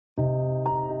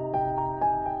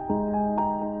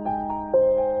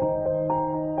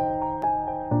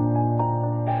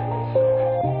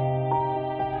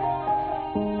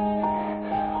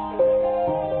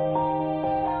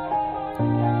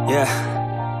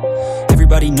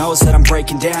Everybody knows that I'm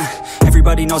breaking down.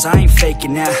 Everybody knows I ain't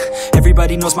faking now.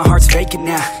 Everybody knows my heart's vacant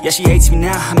now. Yeah, she hates me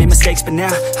now, I made mistakes, but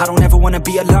now I don't ever wanna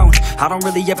be alone. I don't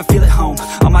really ever feel at home.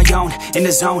 On my own, in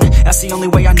the zone, that's the only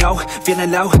way I know.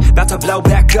 Feeling low, about to blow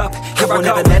back up. I won't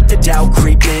ever let the doubt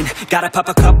creep in. Gotta pop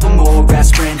a couple more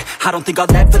aspirin. I don't think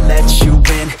I'll ever let you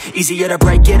in. Easier to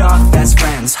break it off best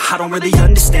friends. I don't really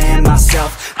understand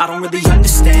myself. I don't really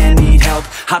understand, need help.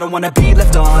 I don't wanna be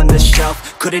left on the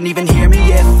shelf. Couldn't even hear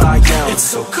me if I yelled. It's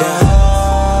so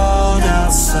cold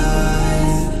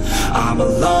outside, I'm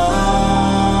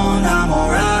alone, I'm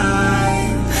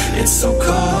alright. It's so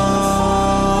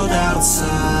cold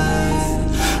outside,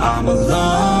 I'm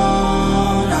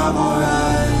alone, I'm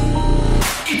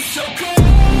alright. It's so cold.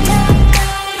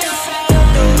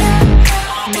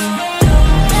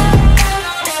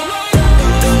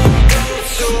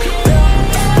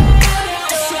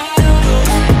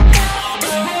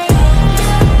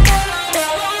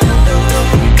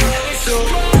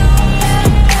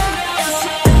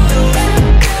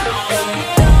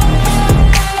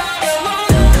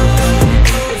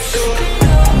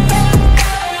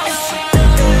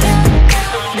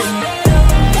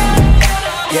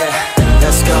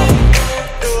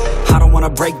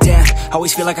 Break down,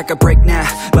 always feel like I could break now,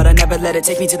 but I never let it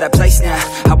take me to that place now.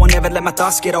 I won't ever let my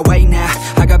thoughts get away now.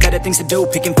 I got better things to do,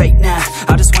 picking fate now.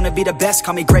 I just wanna be the best,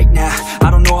 call me great now.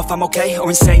 I don't know if I'm okay or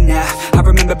insane now. I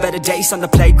remember better days on the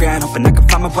playground, hoping I can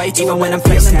find my way. Even when I'm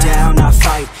feeling down, I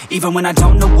fight. Even when I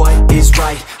don't know what is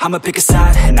right, I'ma pick a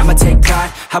side and I'ma take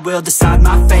pride. I will decide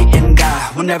my fate and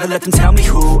I will never let them tell me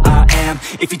who I am.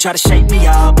 If you try to shape me,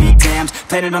 I'll be damned.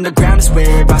 Planet on the ground is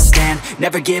where I stand.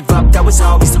 Never give up, that was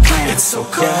always the plan. It's so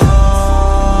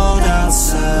cold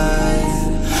outside,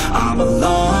 I'm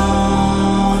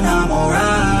alone, I'm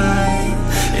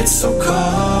alright. It's so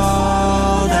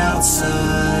cold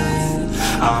outside,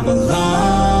 I'm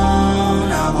alone.